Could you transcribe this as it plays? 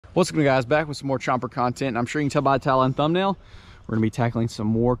What's going on, guys? Back with some more chomper content. I'm sure you can tell by the title and thumbnail, we're going to be tackling some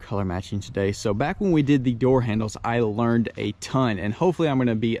more color matching today. So back when we did the door handles, I learned a ton, and hopefully I'm going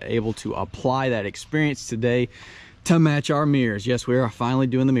to be able to apply that experience today to match our mirrors. Yes, we are finally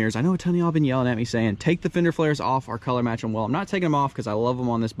doing the mirrors. I know a ton of y'all have been yelling at me saying, take the fender flares off or color match them. Well, I'm not taking them off because I love them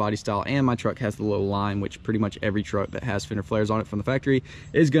on this body style, and my truck has the low line, which pretty much every truck that has fender flares on it from the factory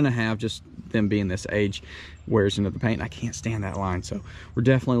is going to have. Just them being this age wears into the paint, and I can't stand that line, so we're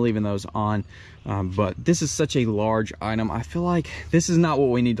definitely leaving those on. But this is such a large item. I feel like this is not what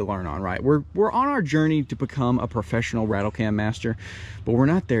we need to learn on, right? We're on our journey to become a professional rattle can master, but we're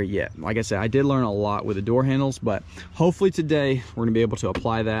not there yet. Like I said, I did learn a lot with the door handles, but hopefully today we're gonna be able to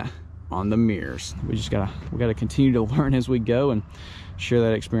apply that on the mirrors. We gotta continue to learn as we go and share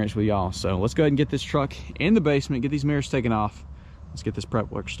that experience with y'all. So let's go ahead and get this truck in the basement, get these mirrors taken off. Let's get this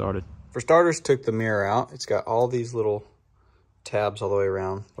prep work started. For starters, took the mirror out. It's got all these little tabs all the way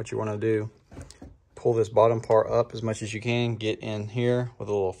around. What you want to do, pull this bottom part up as much as you can, get in here with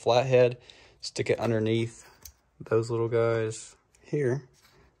a little flathead, stick it underneath those little guys here,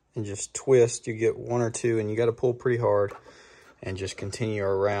 and just twist. You get one or two, and you got to pull pretty hard and just continue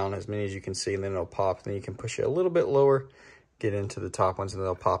around as many as you can see, and then it'll pop. And then you can push it a little bit lower, get into the top ones, and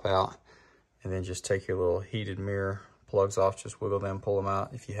they'll pop out. And then just take your little heated mirror plugs off, just wiggle them, pull them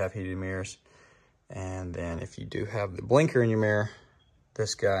out if you have heated mirrors. And then if you do have the blinker in your mirror,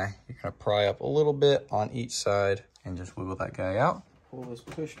 this guy, you're gonna pry up a little bit on each side and just wiggle that guy out. Pull this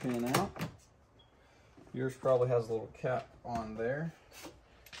push pin out. Yours probably has a little cap on there.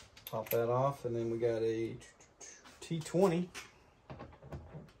 Pop that off, and then we got a T20.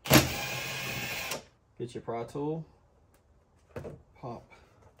 Get your pry tool. Pop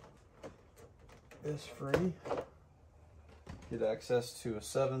this free. Get access to a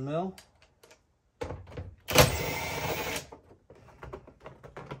 7mm.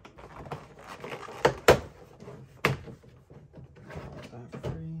 That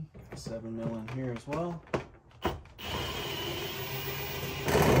free. 7mm in here as well.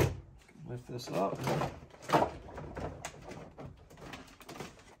 Lift this up.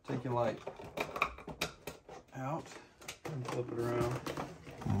 Take your light out and flip it around.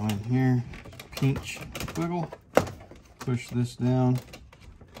 Go in here, pinch, wiggle. Push this down,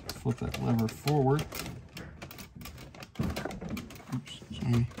 flip that lever forward. Oops,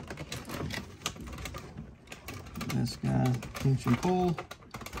 sorry. This guy, pinch and pull,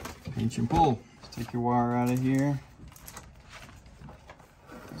 pinch and pull. Let's take your wire out of here.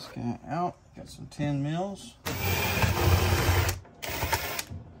 Get this guy out, got some 10 mils.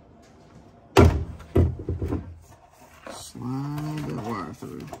 Slide the wire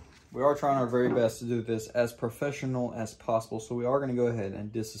through. We are trying our very best to do this as professional as possible, so we are going to go ahead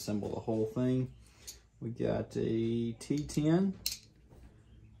and disassemble the whole thing. We got a T10.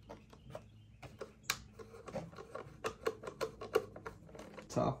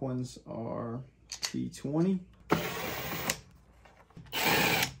 Top ones are T20.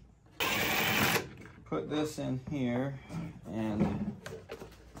 Put this in here, and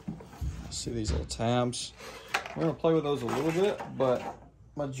see these little tabs. We're going to play with those a little bit, but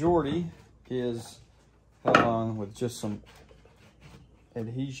majority is held on with just some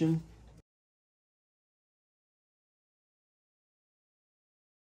adhesion.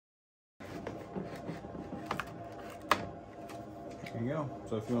 There you go.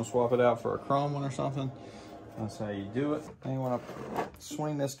 So if you want to swap it out for a chrome one or something, that's how you do it. And you want to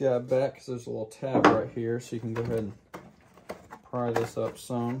swing this guy back because there's a little tab right here, so you can go ahead and pry this up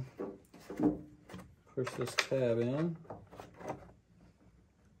some. Push this tab in.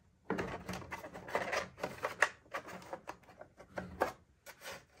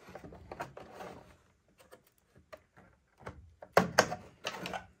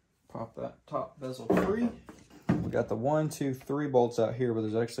 Pop that top bezel free. We got the 1, 2, 3 bolts out here, but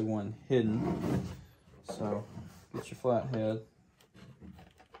there's actually one hidden. So get your flathead.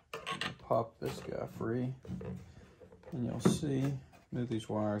 Pop this guy free. And you'll see, move these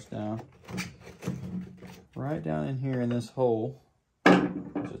wires down. Right down in here in this hole, there's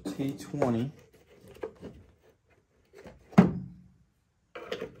a T20.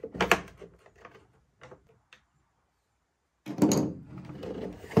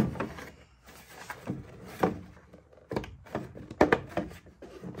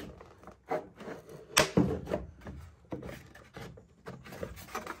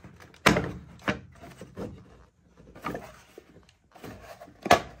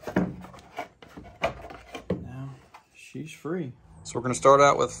 She's free. So we're going to start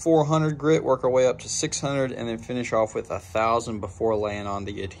out with 400 grit, work our way up to 600, and then finish off with 1,000 before laying on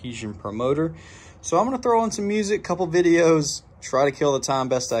the adhesion promoter. So I'm going to throw in some music, couple videos, try to kill the time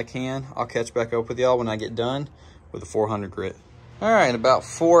best I can. I'll catch back up with y'all when I get done with the 400 grit. All right, about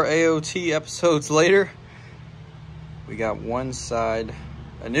 4 AOT episodes later, we got one side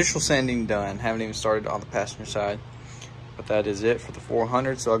initial sanding done. Haven't even started on the passenger side, but that is it for the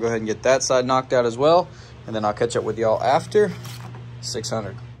 400. So I'll go ahead and get that side knocked out as well, and then I'll catch up with y'all after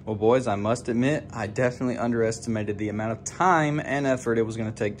 600. Well, boys, I must admit, I definitely underestimated the amount of time and effort it was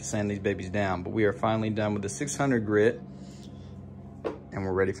gonna take to sand these babies down, but we are finally done with the 600 grit, and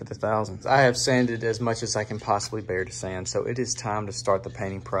we're ready for the 1000s. I have sanded as much as I can possibly bear to sand, so it is time to start the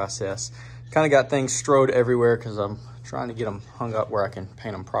painting process. Kind of got things strode everywhere because I'm trying to get them hung up where I can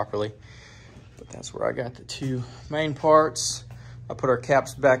paint them properly. But that's where I got the 2 main parts. I put our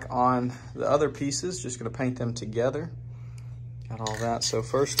caps back on the other pieces, just gonna paint them together. Got all that. So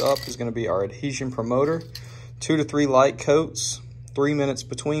first up is gonna be our adhesion promoter. 2 to 3 light coats, 3 minutes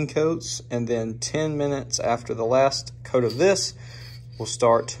between coats, and then 10 minutes after the last coat of this, we'll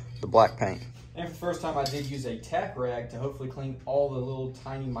start the black paint. And for the first time, I did use a tack rag to hopefully clean all the little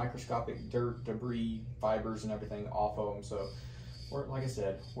tiny microscopic dirt, debris, fibers, and everything off of them. So, like I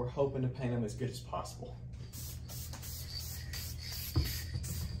said, we're hoping to paint them as good as possible.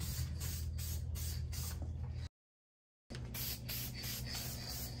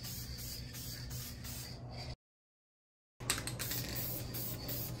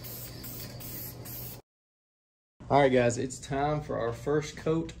 All right, guys, it's time for our first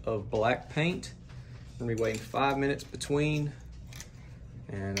coat of black paint. I'm gonna be waiting 5 minutes between,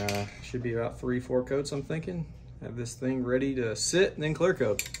 and should be about 3-4 coats, I'm thinking. Have this thing ready to sit and then clear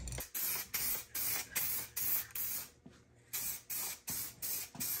coat.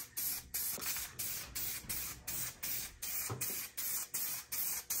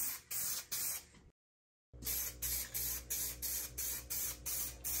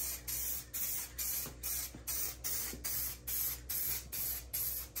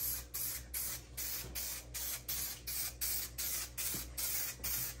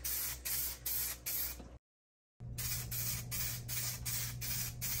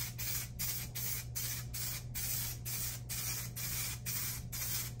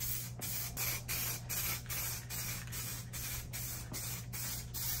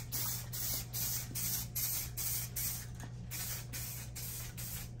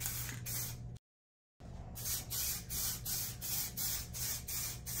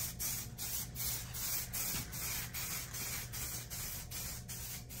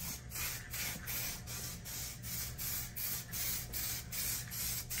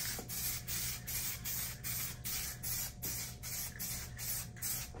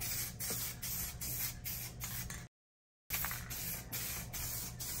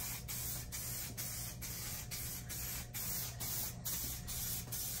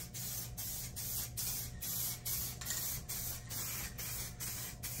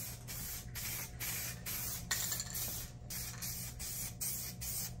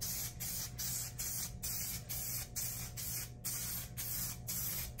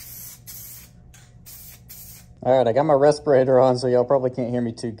 All right, I got my respirator on, so y'all probably can't hear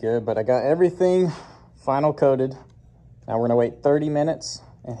me too good, but I got everything final coated. Now we're gonna wait 30 minutes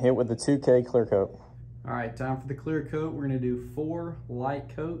and hit with the 2K clear coat. All right, time for the clear coat. We're gonna do 4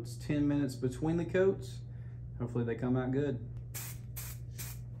 light coats, 10 minutes between the coats. Hopefully they come out good.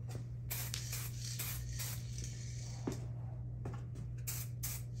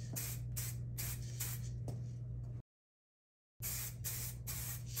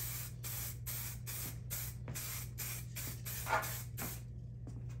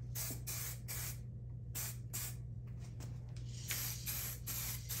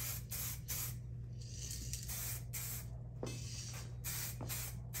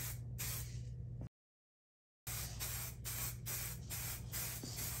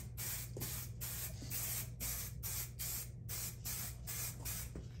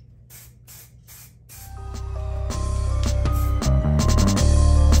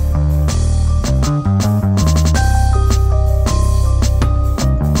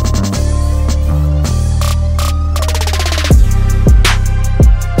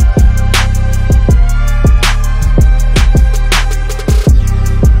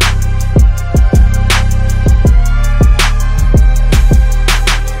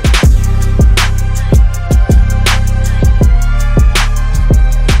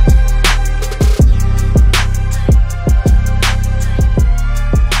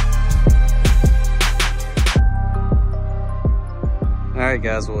 All right,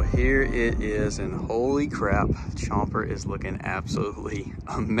 guys, well, here it is, and holy crap, chomper is looking absolutely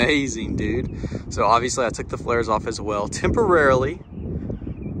amazing, dude. So obviously I took the flares off as well temporarily,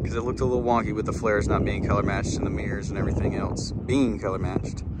 because it looked a little wonky with the flares not being color matched and the mirrors and everything else being color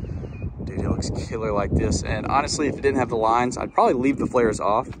matched. Dude, it looks killer like this. And honestly, if it didn't have the lines, I'd probably leave the flares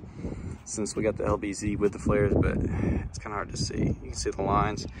off since we got the LBZ with the flares, but it's kind of hard to see. You can see the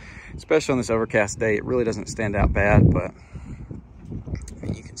lines, especially on this overcast day. It really doesn't stand out bad, but I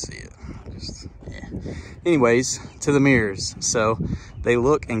mean, you can see it. Just, yeah. Anyways, to the mirrors. So they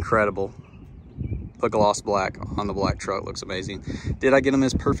look incredible. The gloss black on the black truck looks amazing. Did I get them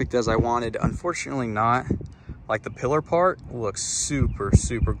as perfect as I wanted? Unfortunately not. Like the pillar part looks super,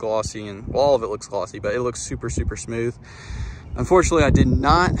 super glossy, and well, all of it looks glossy, but it looks super, super smooth. Unfortunately, I did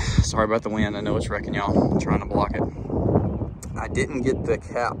not, sorry about the wind, I know it's wrecking y'all, I'm trying to block it. I didn't get the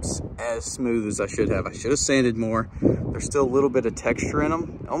caps as smooth as I should have. I should have sanded more. There's still a little bit of texture in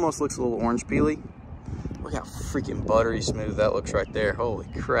them. It almost looks a little orange peely. Look how freaking buttery smooth that looks right there. Holy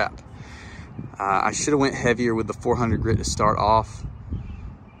crap. I should have went heavier with the 400 grit to start off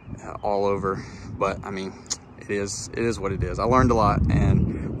all over, but I mean, it is what it is. I learned a lot,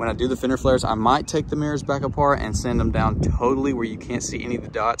 and when I do the fender flares, I might take the mirrors back apart and sand them down totally where you can't see any of the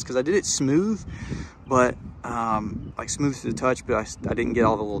dots, because I did it smooth, but like smooth to the touch, but I didn't get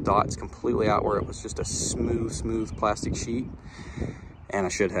all the little dots completely out where it was just a smooth plastic sheet. And I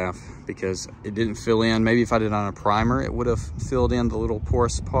should have, because it didn't fill in. Maybe if I did it on a primer, it would have filled in the little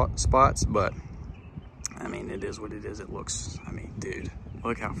porous spots, but I mean, it is what it is. It looks, I mean, dude,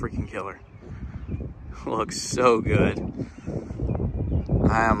 look how freaking killer. Looks so good.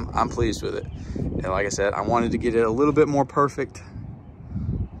 I'm pleased with it. And like I said, I wanted to get it a little bit more perfect,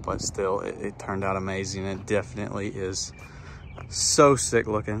 but still, it turned out amazing. It definitely is so sick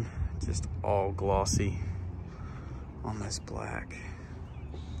looking, just all glossy on this black.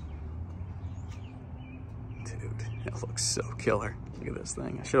 Dude, it looks so killer. Look at this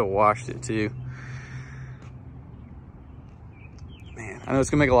thing. I should have washed it too. Man, I know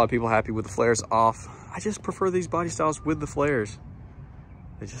it's gonna make a lot of people happy with the flares off. I just prefer these body styles with the flares.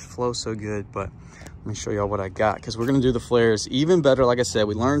 They just flow so good, but let me show y'all what I got, because we're gonna do the flares even better. Like I said,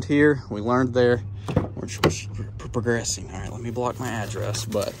 we learned here, we learned there. We're progressing. All right, let me block my address,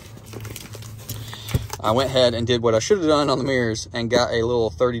 but I went ahead and did what I should have done on the mirrors and got a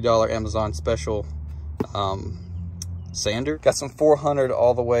little $30 Amazon special sander. Got some 400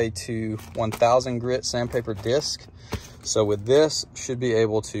 all the way to 1000 grit sandpaper disc. So with this, should be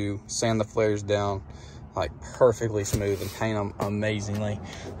able to sand the flares down like perfectly smooth and paint them amazingly.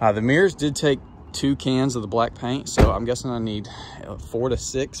 The mirrors did take 2 cans of the black paint, so I'm guessing I need 4 to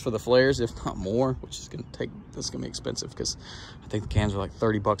 6 for the flares, if not more, which is gonna take, this is gonna be expensive, because I think the cans are like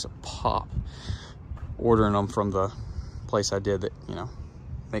 30 bucks a pop. Ordering them from the place I did that, you know,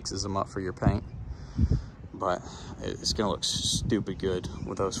 mixes them up for your paint. But it's gonna look stupid good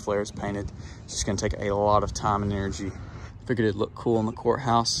with those flares painted. It's just gonna take a lot of time and energy. Figured it'd look cool in the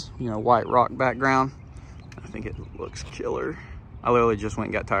courthouse, you know, white rock background. I think it looks killer. I literally just went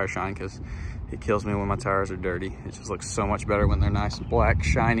and got tire shine, because it kills me when my tires are dirty. It just looks so much better when they're nice, black,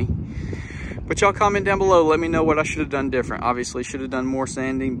 shiny. But y'all comment down below, let me know what I should have done different. Obviously should have done more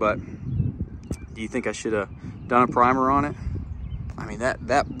sanding, but do you think I should have done a primer on it? I mean,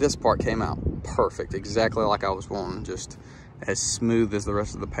 this part came out perfect, exactly like I was wanting, just as smooth as the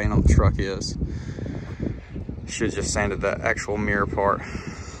rest of the paint on the truck is. Should have just sanded the actual mirror part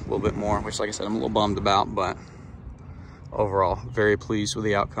a little bit more, which, like I said, I'm a little bummed about, but overall, very pleased with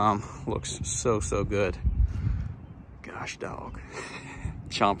the outcome. Looks so good. Gosh, dog.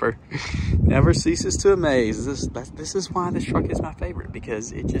 Chomper never ceases to amaze. This is why this truck is my favorite,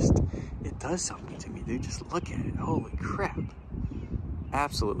 because it does something to me, dude. Just look at it. Holy crap.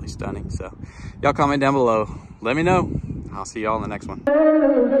 Absolutely stunning. So y'all comment down below, let me know. I'll see y'all in the next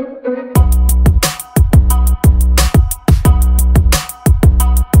one.